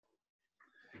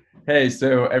Hey,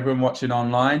 so everyone watching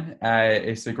online,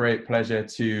 it's a great pleasure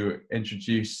to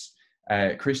introduce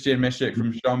Christian Mischik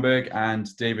from Schomburg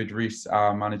and David Rees,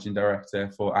 our Managing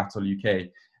Director for Atoll UK.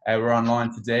 We're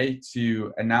online today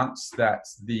to announce that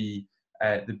the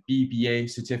BBA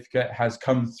certificate has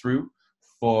come through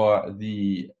for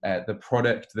the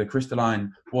product, the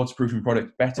crystalline waterproofing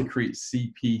product Betocrete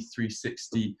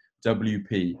CP360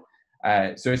 WP.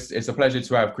 So it's a pleasure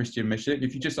to have Christian Mischik.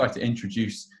 If you'd just like to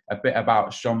introduce a bit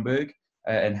about Schomburg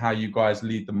and how you guys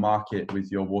lead the market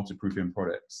with your waterproofing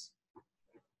products.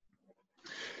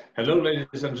 Hello,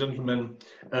 ladies and gentlemen.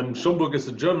 Schomburg is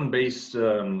a German-based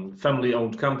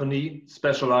family-owned company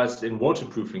specialized in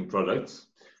waterproofing products.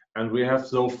 And we have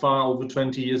so far over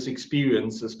 20 years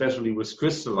experience, especially with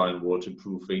crystalline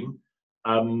waterproofing.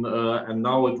 And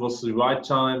now it was the right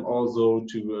time also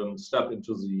to step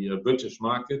into the British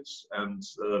market and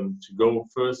to go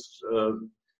first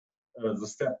the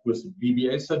step with the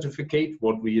BBA certificate,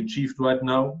 what we achieved right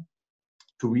now,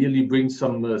 to really bring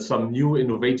some new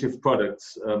innovative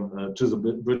products to the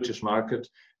British market,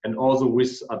 and also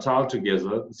with Atoll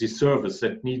together, the service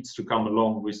that needs to come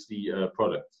along with the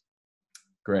product.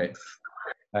 Great.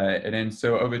 And then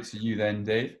so over to you then,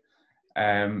 Dave.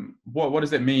 What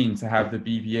does it mean to have the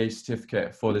BBA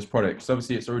certificate for this product? Because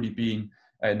obviously it's already been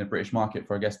in the British market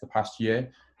for, I guess, the past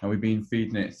year, and we've been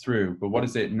feeding it through. But what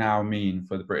does it now mean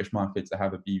for the British market to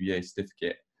have a BBA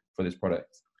certificate for this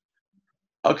product?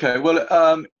 Okay,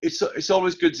 well, it's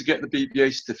always good to get the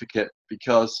BBA certificate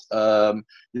because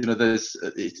you know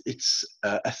it's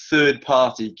a third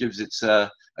party gives its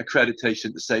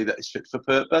accreditation to say that it's fit for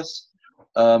purpose.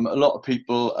 A lot of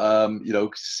people you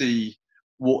know see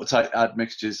watertight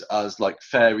admixtures as like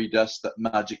fairy dust that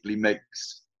magically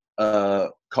makes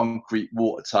concrete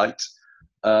watertight.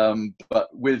 But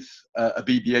with a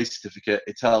BBA certificate,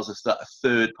 it tells us that a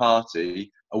third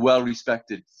party, a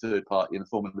well-respected third party in the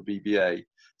form of the BBA,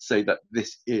 say that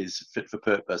this is fit for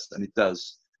purpose and it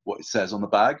does what it says on the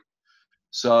bag.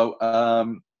 So,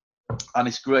 and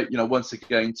it's great, you know, once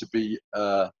again to be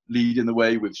leading the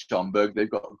way with Schomburg.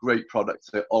 They've got a great product.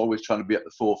 They're always trying to be at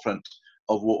the forefront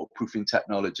of waterproofing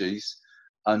technologies,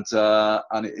 and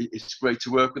it's great to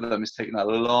work with them. It's taken a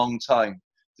long time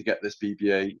to get this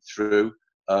BBA through.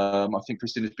 I think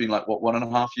Christian has been like what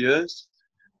 1.5 years,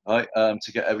 right,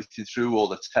 to get everything through, all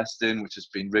the testing, which has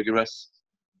been rigorous,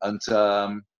 and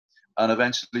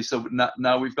eventually, so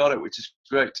now we've got it, which is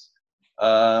great.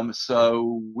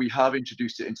 So we have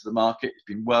introduced it into the market. It's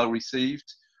been well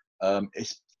received.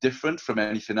 It's different from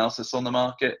anything else that's on the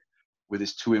market with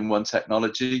this 2-in-1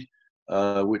 technology,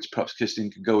 which perhaps Christian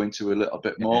can go into a little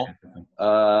bit more.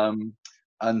 Yeah,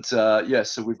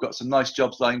 so we've got some nice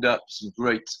jobs lined up, some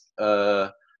great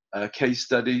case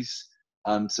studies,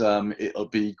 and it'll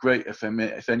be great if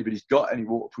anybody's got any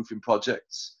waterproofing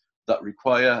projects that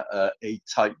require a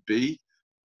Type B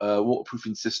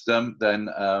waterproofing system, then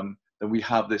we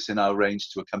have this in our range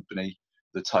to accompany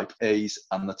the Type A's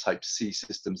and the Type C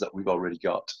systems that we've already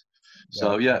got.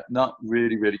 So yeah, not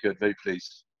really good, very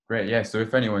pleased. Great, yeah, so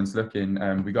if anyone's looking,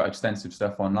 we got extensive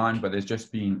stuff online, but there's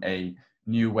just been a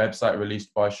new website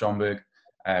released by Schomburg,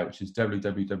 which is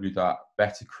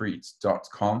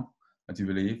www.betocrete.com, I do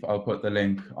believe. I'll put the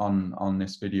link on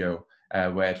this video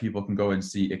where people can go and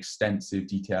see extensive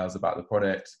details about the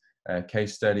product,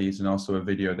 case studies, and also a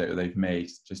video that they've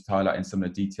made just highlighting some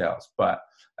of the details. But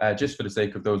just for the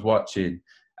sake of those watching,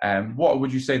 what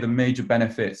would you say the major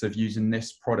benefits of using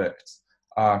this product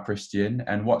are, Christian,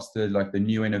 and what's the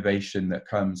new innovation that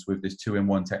comes with this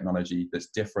 2-in-1 technology that's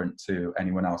different to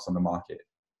anyone else on the market?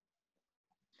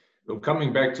 So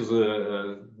coming back to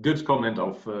the good comment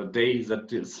of Dave,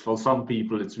 that is for some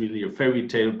people it's really a fairy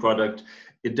tale product.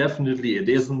 It definitely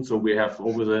isn't. So we have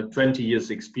over the 20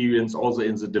 years experience also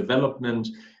in the development,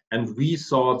 and we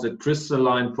saw that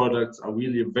crystalline products are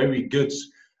really a very good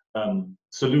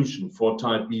solution for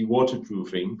Type B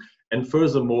waterproofing. And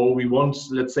furthermore, we want,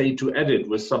 let's say, to add it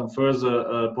with some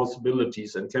further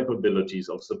possibilities and capabilities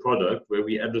of the product, where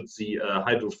we added the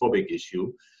hydrophobic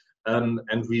issue. And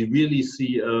we really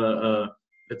see,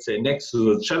 let's say, next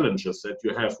to the challenges that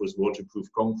you have with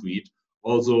waterproof concrete,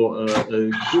 also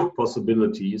good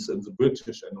possibilities in the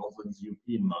British and also in the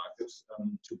European markets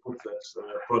to put that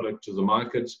product to the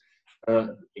market.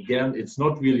 Again, it's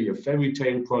not really a fairy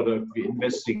tale product. We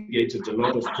investigated a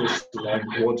lot of crystalline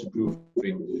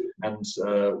waterproofing, and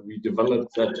we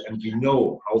developed that, and we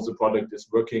know how the product is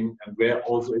working and where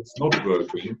also it's not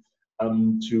working,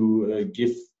 to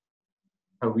give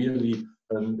a really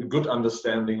a good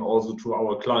understanding also to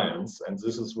our clients. And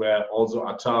this is where also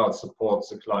ATAL supports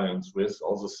the clients with.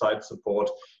 Also site support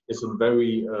is a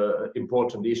very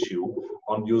important issue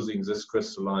on using this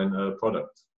crystalline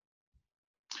product.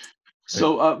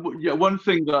 So yeah, one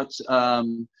thing that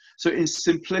so in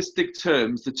simplistic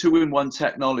terms, the two-in-one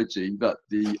technology that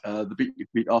the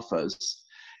Betocrete offers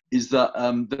is that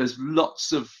there's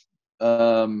lots of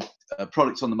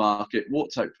products on the market,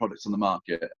 water-type products on the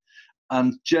market,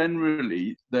 and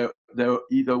generally they're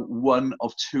either one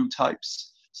of two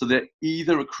types. So they're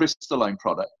either a crystalline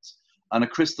product, and a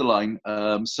crystalline,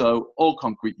 so all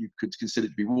concrete you could consider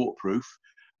to be waterproof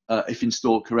if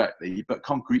installed correctly, but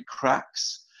concrete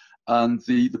cracks. And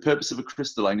the purpose of a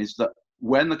crystalline is that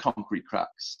when the concrete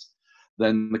cracks,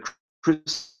 then the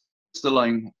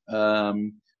crystalline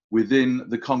within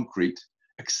the concrete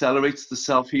accelerates the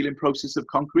self-healing process of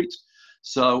concrete.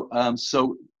 So, and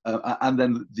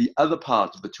then the other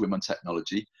part of the two-in-one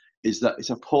technology is that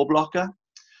it's a pore blocker.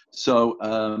 So,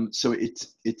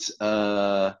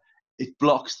 it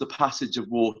blocks the passage of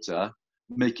water,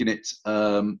 making it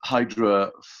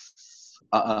hydrophobic,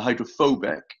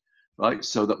 right?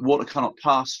 So that water cannot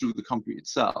pass through the concrete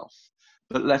itself.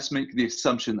 But let's make the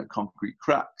assumption that concrete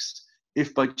cracks.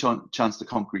 If by chance the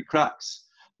concrete cracks,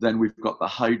 then we've got the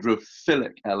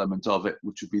hydrophilic element of it,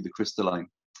 which would be the crystalline.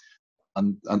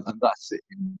 And that's it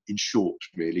in short,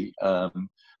 really.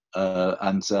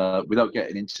 Without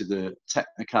getting into the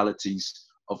technicalities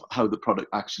of how the product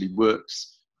actually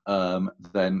works,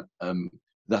 then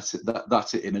that's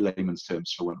it in a layman's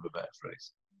terms, for want of a better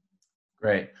phrase.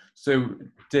 Great. So,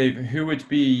 Dave, who would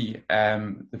be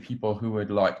the people who would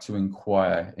like to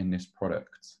inquire in this product?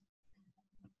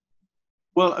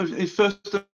 Well,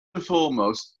 first and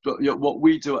foremost, what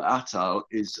we do at ATAL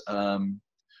is,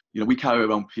 we carry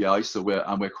our own PI, so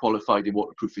we're qualified in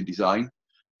waterproofing design.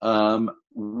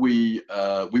 We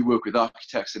work with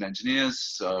architects and engineers.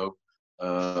 So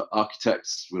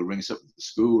architects will ring us up at the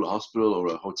school, a hospital, or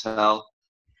a hotel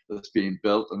that's being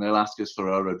built, and they'll ask us for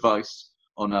our advice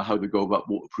on how to go about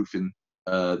waterproofing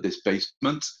this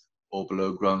basement or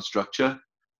below ground structure,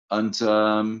 and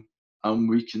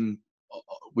we can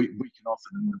offer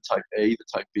them the type A, the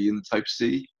type B, and the type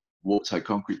C. Watertight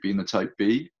concrete being the type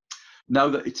B. Now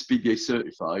that it's BBA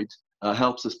certified,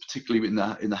 helps us particularly in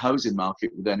the housing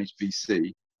market with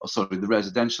NHBC, or sorry, the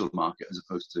residential market as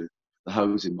opposed to the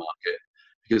housing market,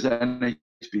 because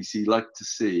NHBC like to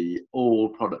see all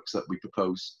products that we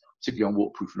propose, particularly on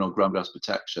waterproofing or ground glass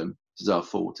protection, this is our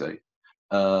forte,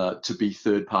 to be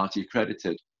third-party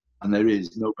accredited, and there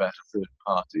is no better third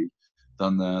party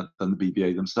than the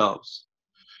BBA themselves.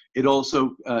 It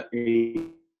also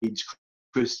aids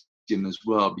Christian as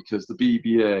well, because the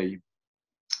BBA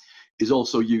is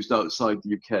also used outside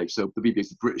the UK. So the BBA is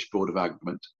the British Board of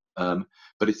Agreement,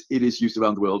 but it is used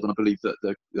around the world, and I believe that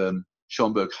the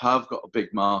Schomburg have got a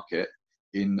big market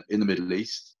in the Middle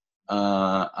East,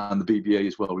 and the BBA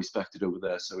is well respected over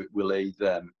there, so it will aid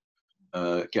them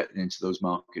getting into those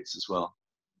markets as well.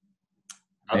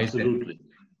 Absolutely.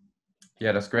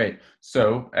 Yeah, that's great.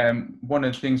 So one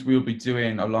of the things we'll be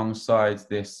doing alongside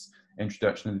this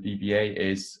introduction of the BBA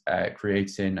is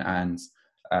creating and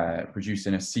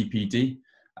producing a CPD,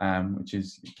 which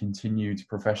is continued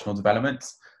professional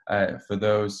development for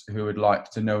those who would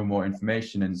like to know more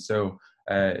information. And so,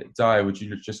 Di, would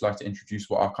you just like to introduce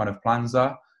what our kind of plans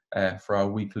are for our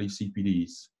weekly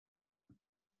CPDs?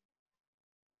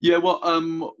 Yeah, well,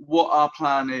 what our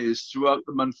plan is throughout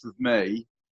the month of May,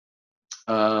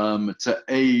 to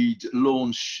aid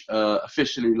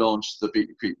officially launch the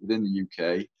Betocrete within the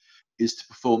UK, is to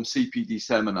perform CPD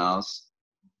seminars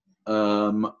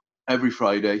every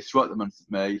Friday throughout the month of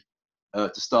May,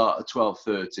 to start at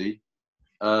 12:30.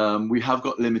 We have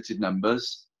got limited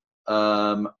numbers,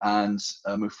 and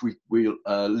if we'll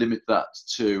limit that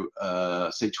to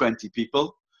say 20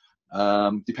 people,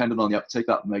 depending on the uptake,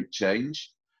 that may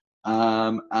change.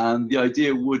 And the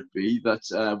idea would be that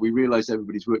we realise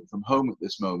everybody's working from home at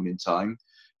this moment in time,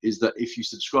 is that if you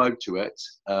subscribe to it,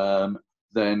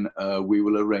 then we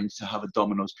will arrange to have a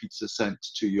Domino's pizza sent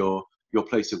to your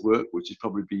place of work, which is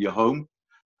probably be your home.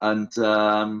 And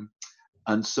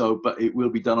so, but it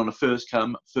will be done on a first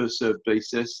come, first served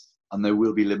basis, and there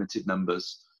will be limited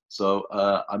numbers. So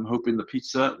I'm hoping the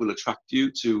pizza will attract you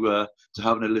to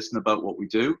having a listen about what we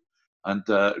do, and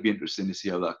it'll be interesting to see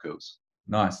how that goes.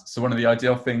 Nice. So one of the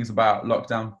ideal things about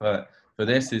lockdown for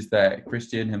this is that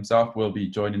Christian himself will be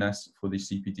joining us for the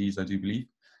CPDs, I do believe,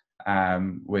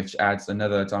 which adds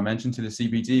another dimension to the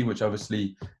CPD, which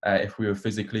obviously, if we were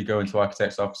physically going to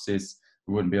architects' offices,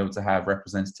 we wouldn't be able to have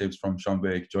representatives from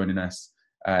Schomburg joining us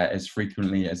as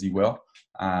frequently as he will.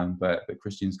 But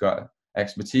Christian's got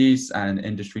expertise and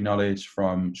industry knowledge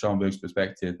from Schaumburg's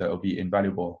perspective that will be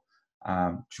invaluable.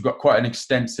 We've got quite an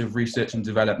extensive research and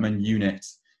development unit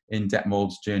in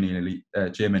Detmold's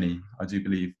Germany, I do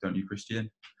believe, don't you, Christian?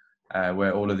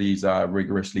 Where all of these are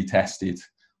rigorously tested,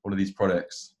 all of these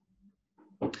products.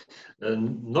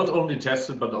 Not only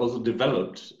tested, but also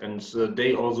developed. And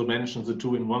they also mentioned the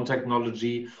two-in-one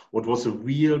technology. What was a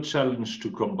real challenge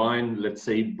to combine, let's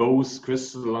say, both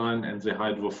crystalline and the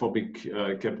hydrophobic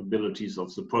capabilities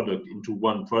of the product into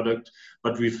one product.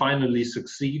 But we finally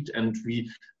succeed, and we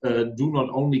do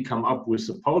not only come up with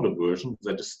a powder version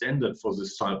that is standard for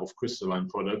this type of crystalline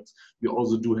products, we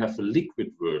also do have a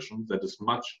liquid version that is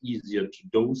much easier to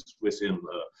dose within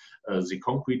the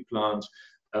concrete plant.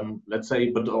 Let's say,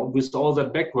 but with all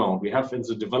that background we have in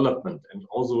the development, and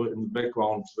also in the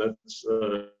background that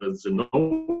the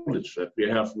knowledge that we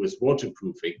have with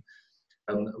waterproofing,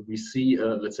 we see,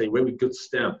 let's say, a very good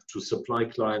step to supply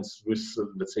clients with,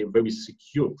 let's say, a very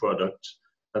secure product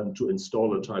to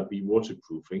install a Type B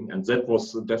waterproofing. And that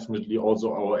was definitely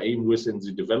also our aim within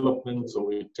the development. So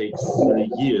it takes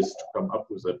years to come up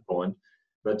with that point.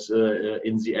 But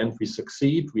in the end, we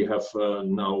succeed. We have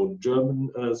now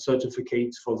German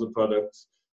certificates for the products.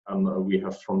 We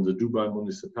have from the Dubai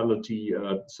municipality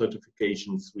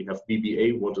certifications. We have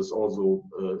BBA, what is also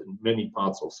in many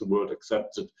parts of the world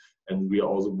accepted. And we are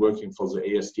also working for the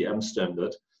ASTM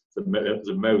standard, the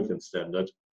American standard.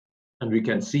 And we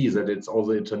can see that it's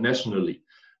also internationally.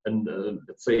 And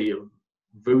let's say,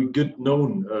 very good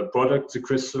known product, the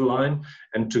crystalline,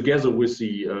 and together with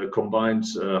the combined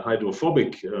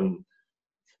hydrophobic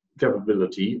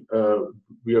capability,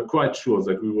 we are quite sure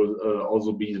that we will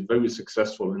also be very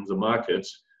successful in the market.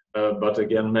 But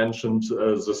again, mentioned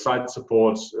the site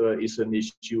support is an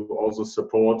issue, also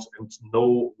support and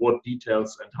know what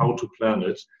details and how to plan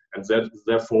it. And that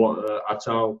therefore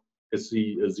Atal is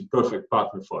the perfect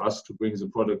partner for us to bring the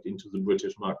product into the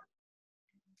British market.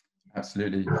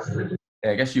 Absolutely.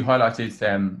 Yeah, I guess you highlighted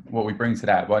what we bring to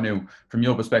that. But I know from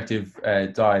your perspective,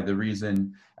 Di, the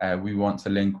reason we want to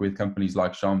link with companies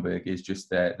like Schaumburg is just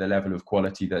the level of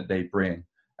quality that they bring.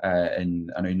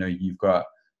 And I know you've got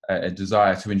a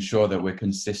desire to ensure that we're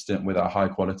consistent with our high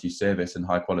quality service and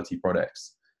high quality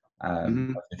products.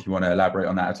 If you want to elaborate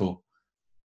on that at all.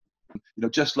 You know,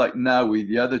 just like now with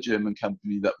the other German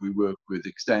company that we work with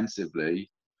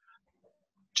extensively,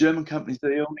 German companies,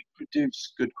 they only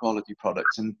produce good quality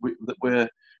products, and we're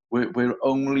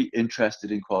only interested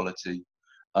in quality.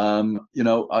 You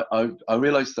know, I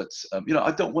realize that you know,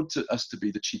 I don't want us to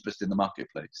be the cheapest in the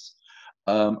marketplace.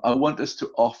 I want us to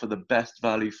offer the best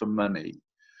value for money,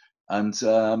 and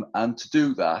to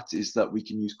do that is that we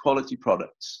can use quality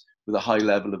products with a high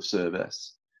level of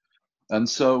service. And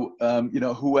so, you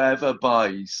know, whoever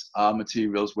buys our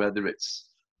materials, whether it's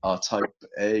our Type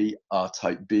A, our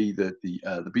Type B, the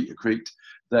Betocrete,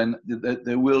 then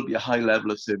there will be a high level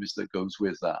of service that goes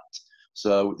with that.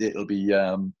 So it'll be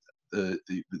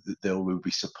there will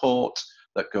be support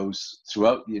that goes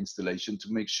throughout the installation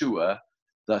to make sure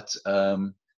that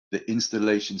the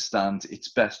installation stands its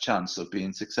best chance of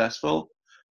being successful.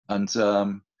 And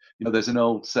you know, there's an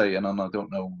old saying, and I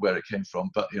don't know where it came from,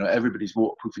 but you know, everybody's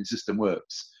waterproofing system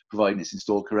works, providing it's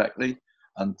installed correctly.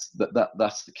 And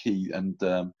that's the key, and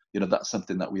you know, that's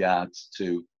something that we add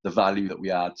to the value that we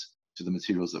add to the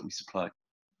materials that we supply.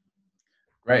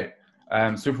 Great.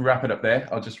 So if we wrap it up there,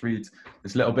 I'll just read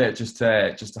this little bit just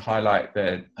to highlight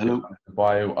the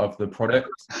bio of the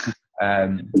product,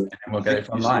 and we'll get it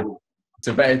online.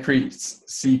 So Betocrete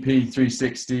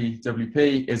CP360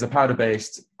 WP is a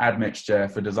powder-based admixture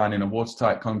for designing a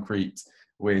watertight concrete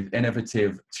with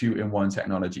innovative two-in-one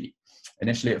technology.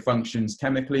 Initially, it functions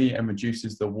chemically and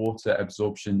reduces the water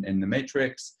absorption in the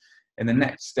matrix. In the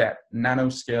next step,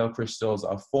 nanoscale crystals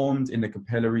are formed in the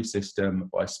capillary system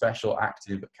by special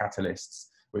active catalysts,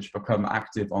 which become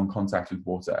active on contact with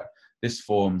water. This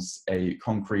forms a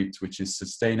concrete which is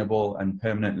sustainable and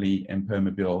permanently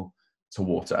impermeable to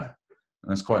water. And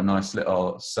that's quite a nice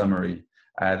little summary.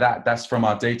 That's from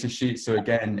our data sheet. So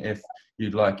again, if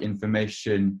you'd like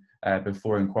information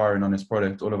before inquiring on this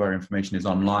product, all of our information is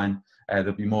online.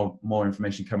 There'll be more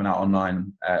information coming out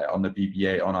online on the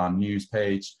BBA on our news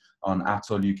page on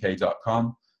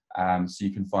atoluk.com. So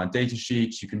you can find data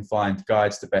sheets, you can find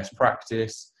guides to best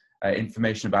practice,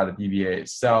 information about the BBA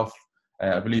itself.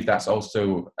 I believe that's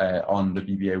also on the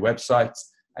BBA website,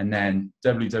 and then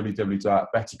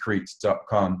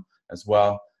www.betocrete.com as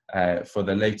well for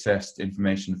the latest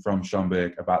information from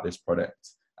Schaumburg about this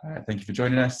product. Thank you for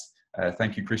joining us.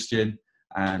 Thank you, Christian,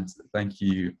 and thank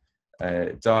you,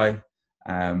 Di.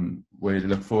 We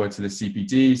look forward to the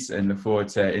CPDs and look forward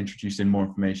to introducing more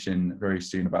information very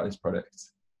soon about this product.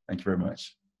 Thank you very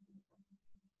much.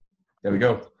 There we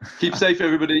go. Keep safe,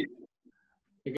 everybody.